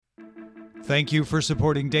Thank you for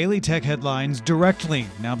supporting Daily Tech Headlines directly.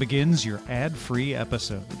 Now begins your ad-free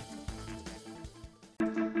episode.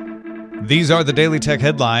 These are the Daily Tech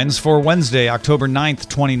Headlines for Wednesday, October 9th,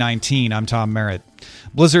 2019. I'm Tom Merritt.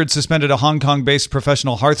 Blizzard suspended a Hong Kong-based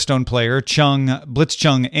professional Hearthstone player,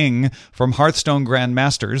 Blitzchung Ing, from Hearthstone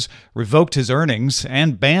Grandmasters, revoked his earnings,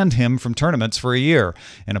 and banned him from tournaments for a year.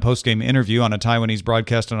 In a post-game interview on a Taiwanese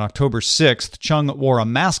broadcast on October 6th, Chung wore a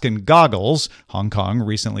mask and goggles. Hong Kong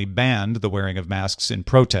recently banned the wearing of masks in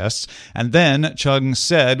protests. And then Chung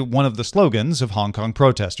said one of the slogans of Hong Kong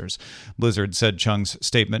protesters. Blizzard said Chung's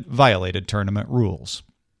statement violated tournament rules.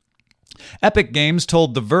 Epic Games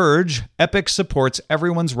told The Verge, Epic supports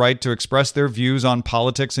everyone's right to express their views on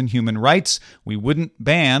politics and human rights. We wouldn't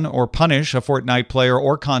ban or punish a Fortnite player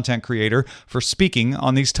or content creator for speaking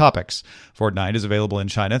on these topics. Fortnite is available in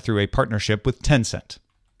China through a partnership with Tencent.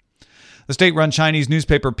 The state-run Chinese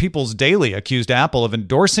newspaper People's Daily accused Apple of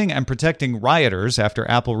endorsing and protecting rioters after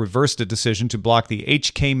Apple reversed a decision to block the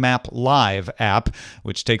HKMap Live app,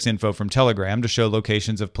 which takes info from Telegram to show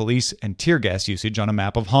locations of police and tear gas usage on a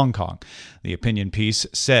map of Hong Kong. The opinion piece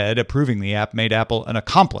said approving the app made Apple an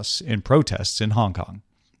accomplice in protests in Hong Kong.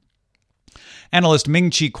 Analyst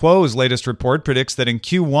Ming-Chi Kuo's latest report predicts that in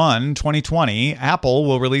Q1 2020, Apple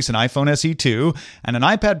will release an iPhone SE 2 and an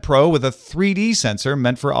iPad Pro with a 3D sensor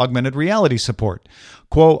meant for augmented reality support.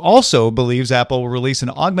 Kuo also believes Apple will release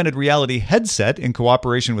an augmented reality headset in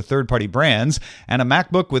cooperation with third-party brands and a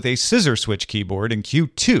MacBook with a scissor switch keyboard in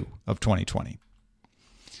Q2 of 2020.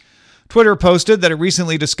 Twitter posted that it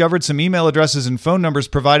recently discovered some email addresses and phone numbers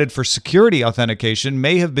provided for security authentication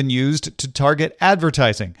may have been used to target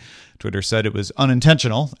advertising. Twitter said it was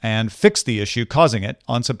unintentional and fixed the issue causing it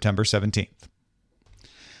on September 17th.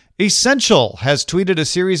 Essential has tweeted a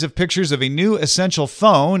series of pictures of a new Essential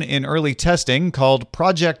phone in early testing called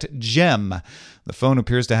Project Gem. The phone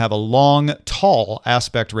appears to have a long, tall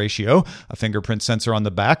aspect ratio, a fingerprint sensor on the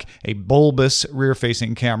back, a bulbous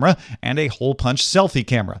rear-facing camera, and a hole-punch selfie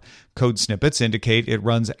camera. Code snippets indicate it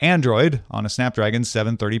runs Android on a Snapdragon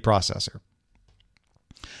 730 processor.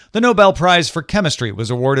 The Nobel Prize for Chemistry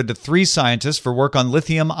was awarded to 3 scientists for work on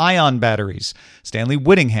lithium-ion batteries. Stanley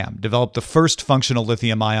Whittingham developed the first functional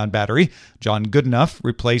lithium-ion battery. John Goodenough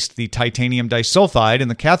replaced the titanium disulfide in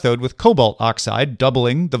the cathode with cobalt oxide,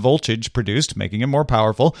 doubling the voltage produced, making it more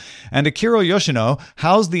powerful. And Akira Yoshino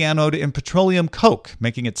housed the anode in petroleum coke,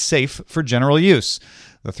 making it safe for general use.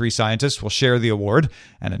 The 3 scientists will share the award,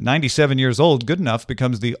 and at 97 years old, Goodenough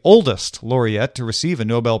becomes the oldest laureate to receive a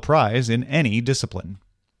Nobel Prize in any discipline.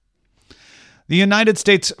 The United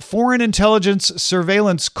States Foreign Intelligence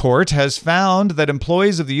Surveillance Court has found that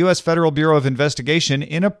employees of the U.S. Federal Bureau of Investigation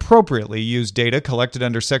inappropriately used data collected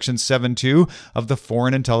under Section 7.2 of the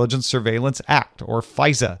Foreign Intelligence Surveillance Act, or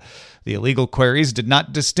FISA. The illegal queries did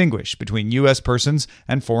not distinguish between U.S. persons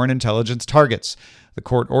and foreign intelligence targets. The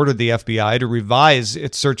court ordered the FBI to revise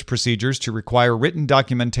its search procedures to require written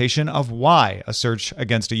documentation of why a search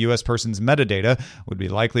against a U.S. person's metadata would be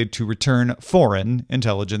likely to return foreign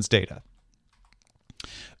intelligence data.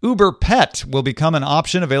 Uber Pet will become an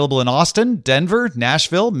option available in Austin, Denver,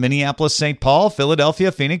 Nashville, Minneapolis, St. Paul,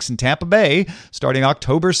 Philadelphia, Phoenix, and Tampa Bay starting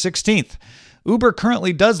October 16th. Uber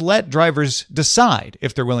currently does let drivers decide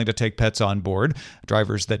if they're willing to take pets on board.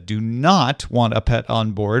 Drivers that do not want a pet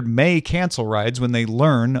on board may cancel rides when they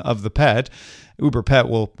learn of the pet. Uber Pet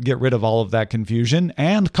will get rid of all of that confusion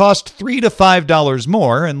and cost $3 to $5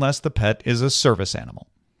 more unless the pet is a service animal.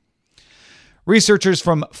 Researchers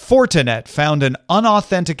from Fortinet found an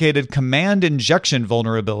unauthenticated command injection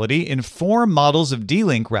vulnerability in 4 models of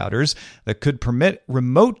D-Link routers that could permit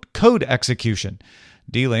remote code execution.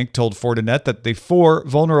 D-Link told Fortinet that the 4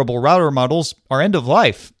 vulnerable router models are end of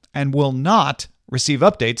life and will not receive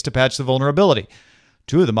updates to patch the vulnerability.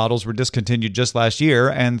 2 of the models were discontinued just last year,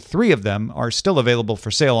 and 3 of them are still available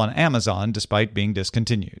for sale on Amazon despite being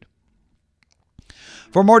discontinued.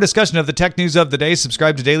 For more discussion of the tech news of the day,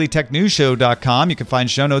 subscribe to dailytechnewsshow.com. You can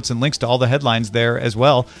find show notes and links to all the headlines there as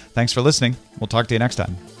well. Thanks for listening. We'll talk to you next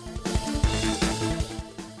time.